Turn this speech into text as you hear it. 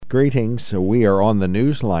Greetings. We are on the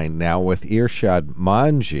newsline now with Irshad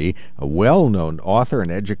Manji, a well-known author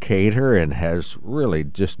and educator, and has really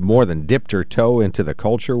just more than dipped her toe into the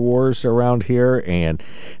culture wars around here, and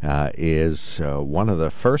is one of the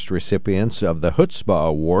first recipients of the Chutzpah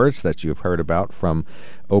Awards that you've heard about from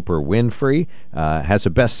Oprah Winfrey. Has a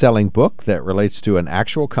best-selling book that relates to an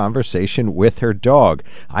actual conversation with her dog.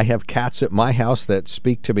 I have cats at my house that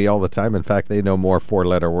speak to me all the time. In fact, they know more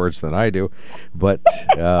four-letter words than I do. But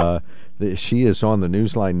she is on the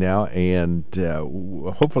newsline now, and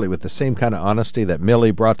hopefully with the same kind of honesty that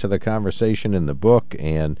Millie brought to the conversation in the book.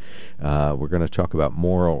 And we're going to talk about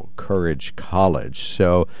Moral Courage College.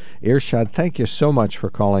 So, Irshad, thank you so much for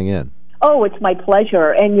calling in. Oh, it's my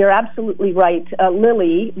pleasure, and you're absolutely right.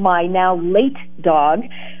 Lily, my now late dog,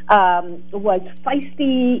 was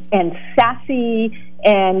feisty and sassy,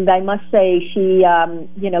 and I must say she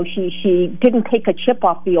didn't take a chip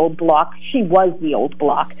off the old block. She was the old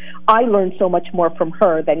block. I learned so much more from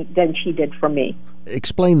her than she did from me.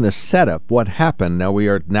 Explain the setup. What happened?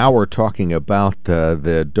 We're talking about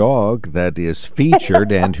the dog that is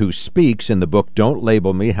featured and who speaks in the book "Don't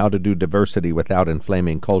Label Me: How to Do Diversity Without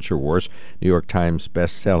Inflaming Culture Wars," New York Times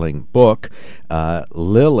best-selling book.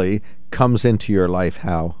 Lily comes into your life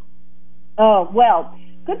how? Oh, well,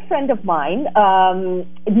 good friend of mine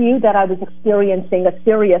knew that I was experiencing a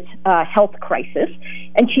serious health crisis,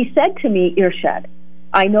 and she said to me, "Irshad,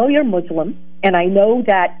 I know you're Muslim, and I know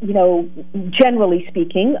that, generally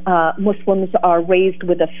speaking, Muslims are raised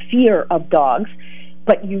with a fear of dogs,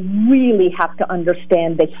 but you really have to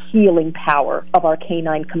understand the healing power of our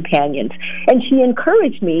canine companions." And she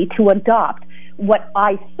encouraged me to adopt what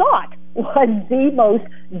I thought was the most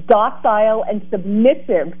docile and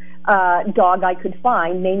submissive dog I could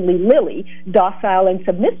find, namely Lily. Docile and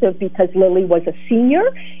submissive because Lily was a senior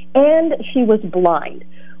and she was blind.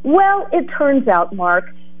 Well, it turns out,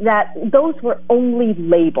 Mark, that those were only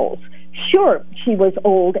labels. Sure, she was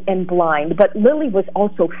old and blind, but Lily was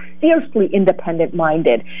also fiercely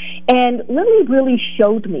independent-minded. And Lily really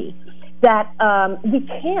showed me that we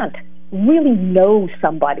can't really know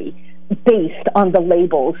somebody based on the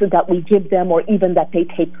labels that we give them or even that they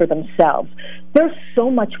take for themselves. There's so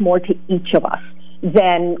much more to each of us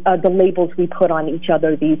than the labels we put on each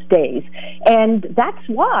other these days. And that's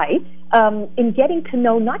why in getting to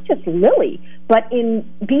know not just Lily, but in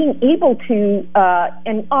being able to,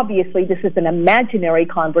 and obviously this is an imaginary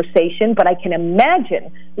conversation, but I can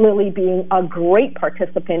imagine Lily being a great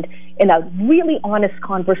participant in a really honest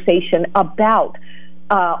conversation about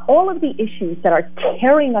all of the issues that are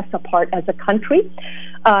tearing us apart as a country.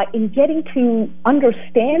 In getting to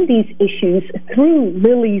understand these issues through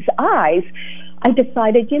Lily's eyes, I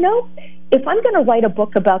decided, if I'm going to write a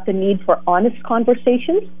book about the need for honest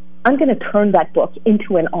conversations, I'm going to turn that book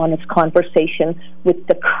into an honest conversation with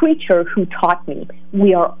the creature who taught me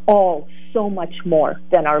we are all so much more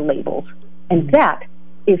than our labels. And that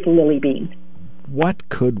is Lily Bean. What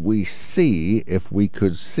could we see if we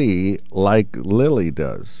could see like Lily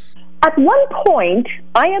does? At one point,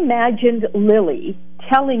 I imagined Lily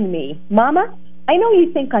telling me, "Mama, I know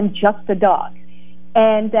you think I'm just a dog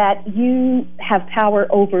and that you have power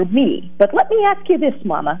over me. But let me ask you this,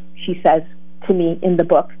 Mama," she says to me in the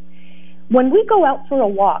book. "When we go out for a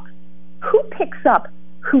walk, who picks up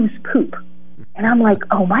whose poop?" And I'm like,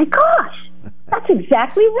 oh my gosh, that's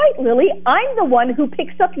exactly right, Lily. I'm the one who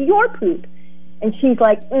picks up your poop. And she's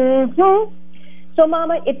like, mm-hmm. So,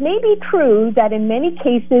 Mama, it may be true that in many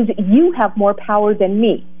cases you have more power than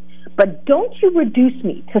me, but don't you reduce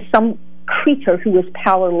me to some creature who is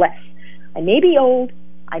powerless. I may be old,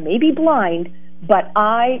 I may be blind, but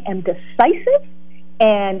I am decisive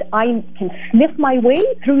and I can sniff my way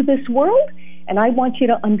through this world, and I want you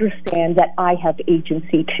to understand that I have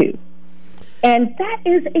agency too. And that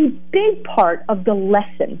is a big part of the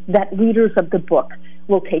lesson that readers of the book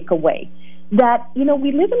will take away. That,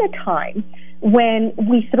 we live in a time when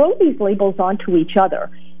we throw these labels onto each other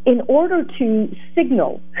in order to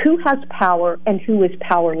signal who has power and who is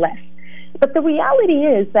powerless. But the reality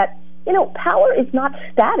is that, power is not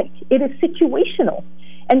static. It is situational.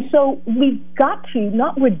 And so we've got to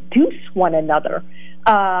not reduce one another,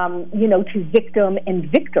 to victim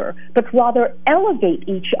and victor, but rather elevate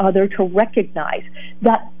each other to recognize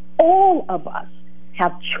that all of us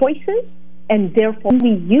have choices, and therefore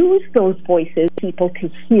we use those voices people to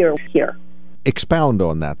hear. Expound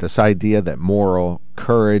on that, this idea that moral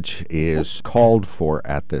courage is called for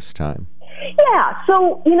at this time. Yeah,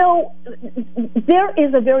 so, there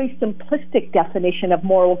is a very simplistic definition of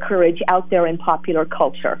moral courage out there in popular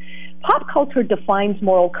culture. Pop culture defines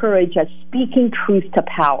moral courage as speaking truth to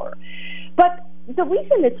power. But the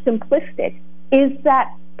reason it's simplistic is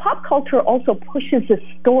that pop culture also pushes a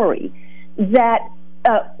story that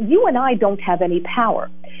you and I don't have any power.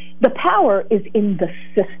 The power is in the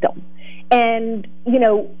system. And,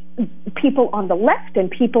 people on the left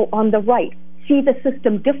and people on the right see the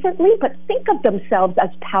system differently, but think of themselves as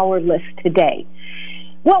powerless today.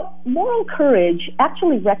 Well, moral courage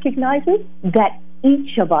actually recognizes that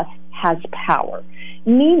each of us has power,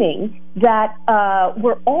 meaning that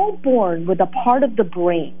we're all born with a part of the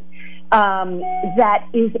brain that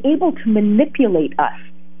is able to manipulate us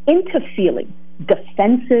into feeling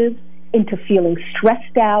defensive, into feeling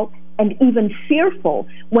stressed out, and even fearful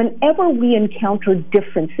whenever we encounter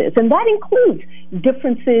differences. And that includes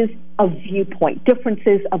differences of viewpoint,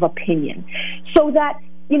 differences of opinion. So that,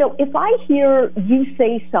 if I hear you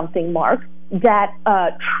say something, Mark, that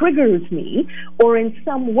triggers me or in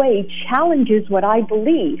some way challenges what I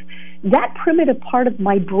believe, that primitive part of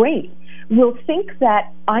my brain will think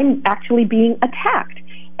that I'm actually being attacked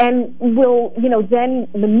and will, then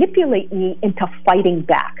manipulate me into fighting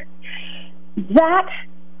back. That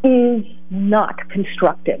is not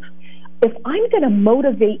constructive. If I'm going to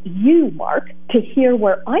motivate you, Mark, to hear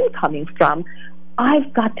where I'm coming from,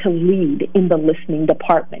 I've got to lead in the listening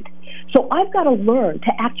department. So I've got to learn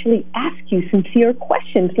to actually ask you sincere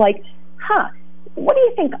questions like, what do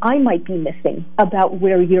you think I might be missing about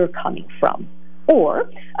where you're coming from? Or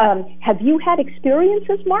have you had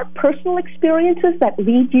experiences, Mark, personal experiences that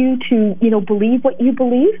lead you to, believe what you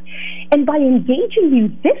believe? And by engaging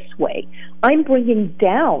you this way, I'm bringing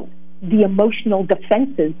down the emotional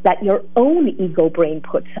defenses that your own ego brain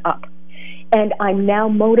puts up. And I'm now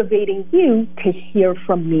motivating you to hear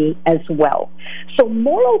from me as well. So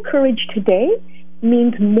moral courage today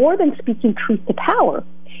means more than speaking truth to power.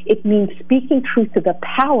 It means speaking truth to the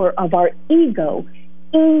power of our ego,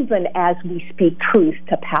 even as we speak truth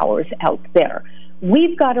to powers out there.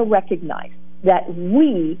 We've got to recognize that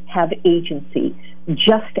we have agency,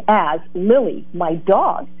 just as Lily, my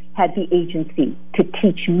dog, had the agency to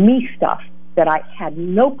teach me stuff that I had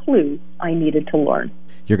no clue I needed to learn.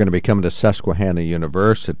 You're going to be coming to Susquehanna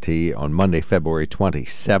University on Monday, February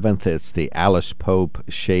 27th. It's the Alice Pope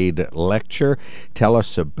Shade Lecture. Tell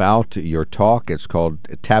us about your talk. It's called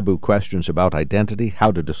Taboo Questions About Identity,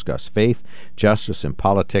 How to Discuss Faith, Justice, and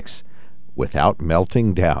Politics Without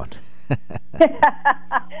Melting Down.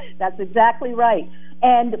 That's exactly right.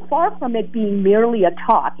 And far from it being merely a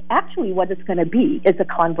talk, actually what it's going to be is a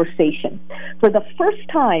conversation. For the first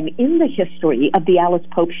time in the history of the Alice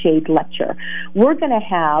Pope Shade Lecture, we're going to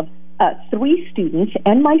have 3 students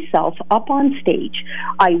and myself up on stage.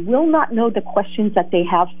 I will not know the questions that they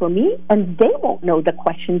have for me, and they won't know the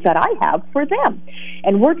questions that I have for them.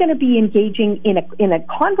 And we're going to be engaging in a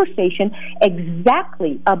conversation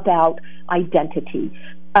exactly about identity.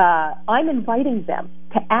 I'm inviting them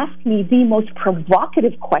to ask me the most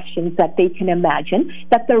provocative questions that they can imagine,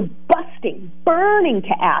 that they're burning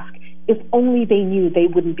to ask. If only they knew they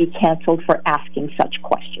wouldn't be canceled for asking such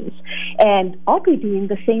questions. And I'll be doing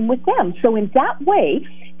the same with them. So in that way,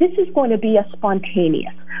 this is going to be a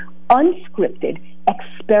spontaneous, unscripted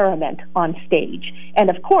experiment on stage. And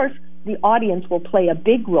of course, the audience will play a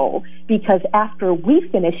big role, because after we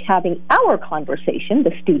finish having our conversation,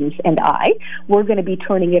 the students and I, we're going to be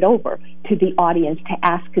turning it over to the audience to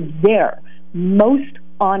ask their most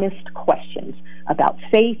honest questions about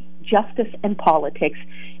faith, justice, and politics.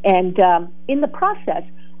 And in the process,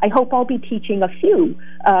 I hope I'll be teaching a few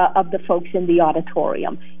of the folks in the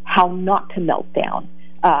auditorium how not to melt down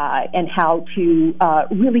and how to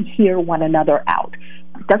really hear one another out.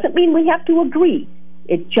 Doesn't mean we have to agree.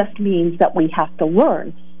 It just means that we have to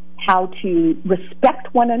learn how to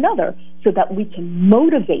respect one another so that we can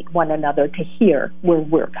motivate one another to hear where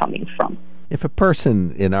we're coming from. If a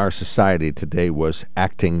person in our society today was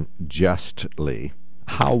acting justly,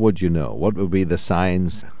 how would you know? What would be the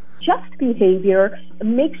signs? Just behavior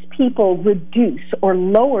makes people reduce or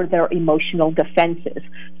lower their emotional defenses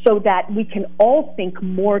so that we can all think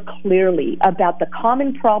more clearly about the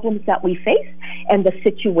common problems that we face and the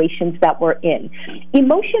situations that we're in.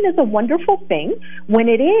 Emotion is a wonderful thing when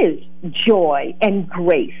it is joy and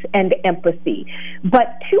grace and empathy.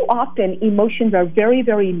 But too often, emotions are very,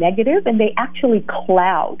 very negative, and they actually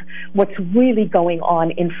cloud what's really going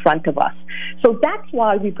on in front of us. So that's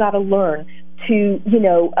why we've got to learn to,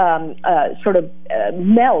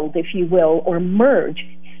 meld, if you will, or merge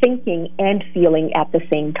thinking and feeling at the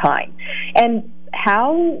same time. And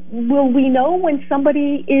how will we know when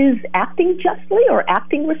somebody is acting justly or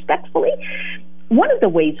acting respectfully? One of the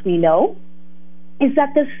ways we know is that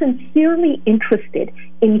they're sincerely interested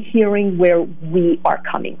in hearing where we are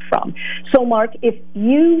coming from. So, Mark, if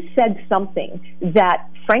you said something that,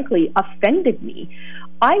 frankly, offended me,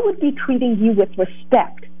 I would be treating you with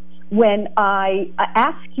respect when I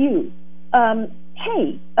ask you,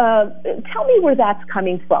 hey, tell me where that's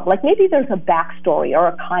coming from. Like maybe there's a backstory or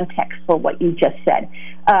a context for what you just said.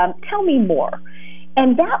 Tell me more.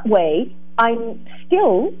 And that way, I'm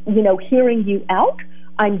still, hearing you out.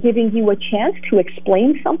 I'm giving you a chance to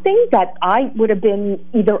explain something that I would have been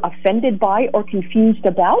either offended by or confused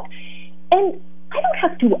about. And I don't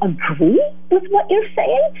have to agree with what you're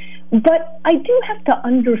saying, but I do have to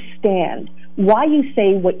understand why you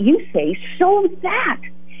say what you say so that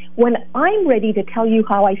when I'm ready to tell you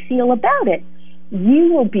how I feel about it,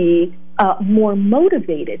 you will be more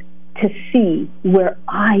motivated to see where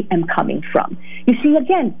I am coming from. You see,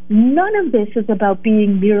 again, none of this is about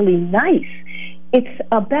being merely nice. It's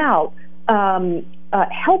about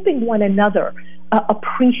helping one another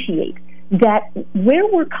appreciate that where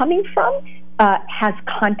we're coming from has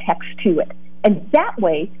context to it. And that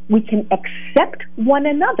way, we can accept one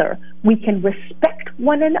another, we can respect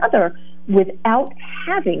one another without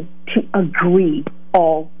having to agree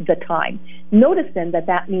all the time. Notice then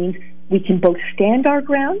that means we can both stand our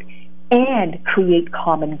ground and create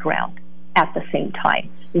common ground at the same time.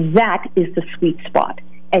 That is the sweet spot,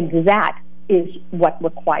 and that is what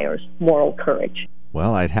requires moral courage.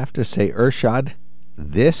 Well, I'd have to say, Irshad,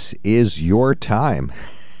 this is your time.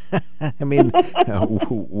 I mean,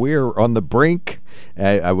 we're on the brink,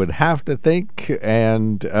 I would have to think,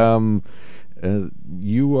 and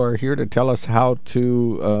you are here to tell us how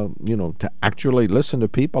to, to actually listen to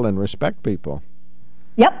people and respect people.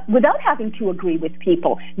 Yep, without having to agree with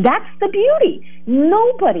people. That's the beauty.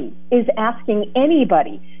 Nobody is asking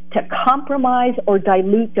anybody to compromise or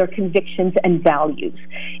dilute their convictions and values.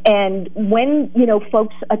 And when,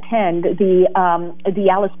 folks attend the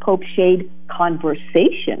Alice Pope Shade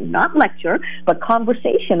conversation, not lecture, but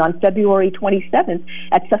conversation on February 27th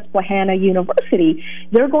at Susquehanna University,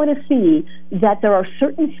 they're going to see that there are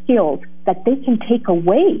certain skills that they can take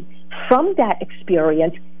away from that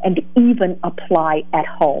experience and even apply at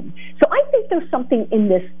home. So I think there's something in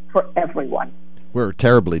this for everyone. We're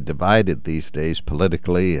terribly divided these days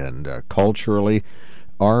politically and culturally.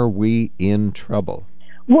 Are we in trouble?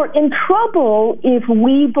 We're in trouble if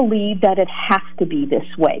we believe that it has to be this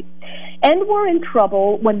way. And we're in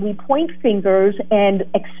trouble when we point fingers and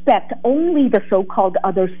expect only the so-called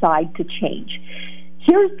other side to change.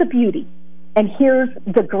 Here's the beauty, and here's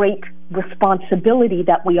the great responsibility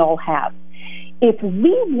that we all have. If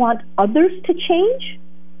we want others to change,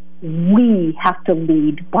 we have to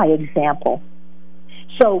lead by example.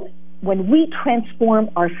 So when we transform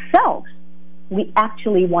ourselves, we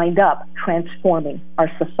actually wind up transforming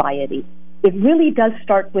our society. It really does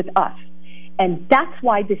start with us. And that's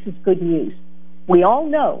why this is good news. We all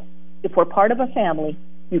know if we're part of a family,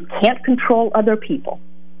 you can't control other people.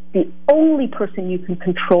 The only person you can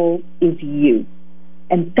control is you.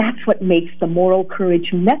 And that's what makes the moral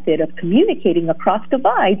courage method of communicating across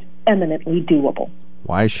divides eminently doable.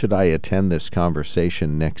 Why should I attend this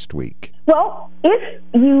conversation next week? Well, if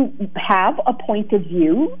you have a point of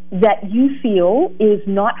view that you feel is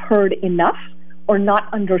not heard enough or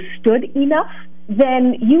not understood enough,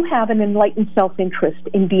 then you have an enlightened self-interest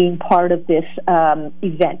in being part of this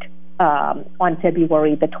event on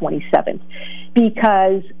February the 27th,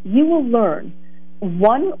 because you will learn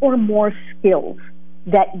one or more skills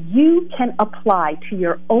that you can apply to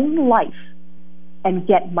your own life and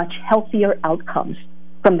get much healthier outcomes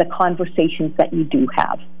from the conversations that you do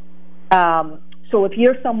have. So if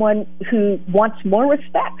you're someone who wants more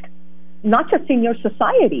respect, not just in your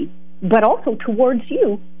society, but also towards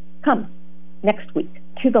you, come next week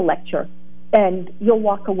to the lecture, and you'll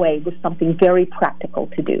walk away with something very practical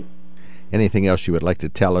to do. Anything else you would like to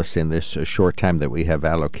tell us in this short time that we have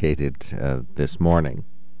allocated this morning?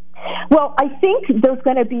 Well, I think there's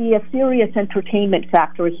going to be a serious entertainment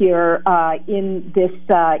factor here in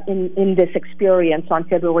this experience on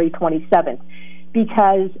February 27th,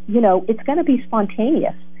 because it's going to be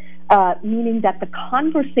spontaneous, meaning that the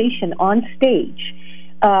conversation on stage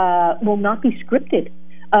will not be scripted.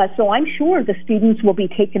 So I'm sure the students will be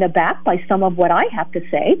taken aback by some of what I have to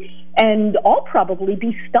say, and I'll probably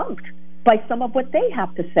be stumped by some of what they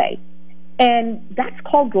have to say. And that's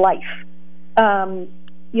called life.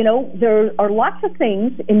 There are lots of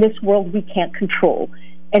things in this world we can't control,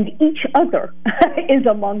 and each other is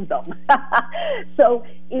among them. So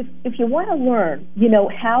if you want to learn,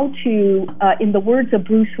 how to, in the words of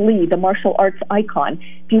Bruce Lee, the martial arts icon,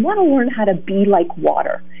 if you want to learn how to be like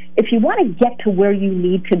water, if you want to get to where you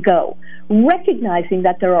need to go, recognizing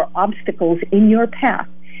that there are obstacles in your path,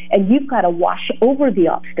 and you've got to wash over the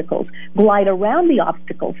obstacles, glide around the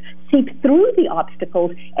obstacles, seep through the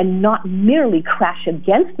obstacles, and not merely crash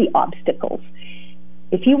against the obstacles.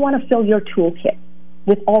 If you want to fill your toolkit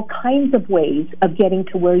with all kinds of ways of getting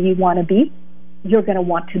to where you want to be, you're going to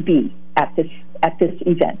want to be at this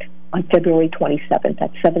event on February 27th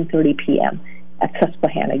at 7:30 p.m. at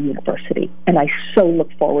Susquehanna University. And I so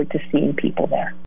look forward to seeing people there.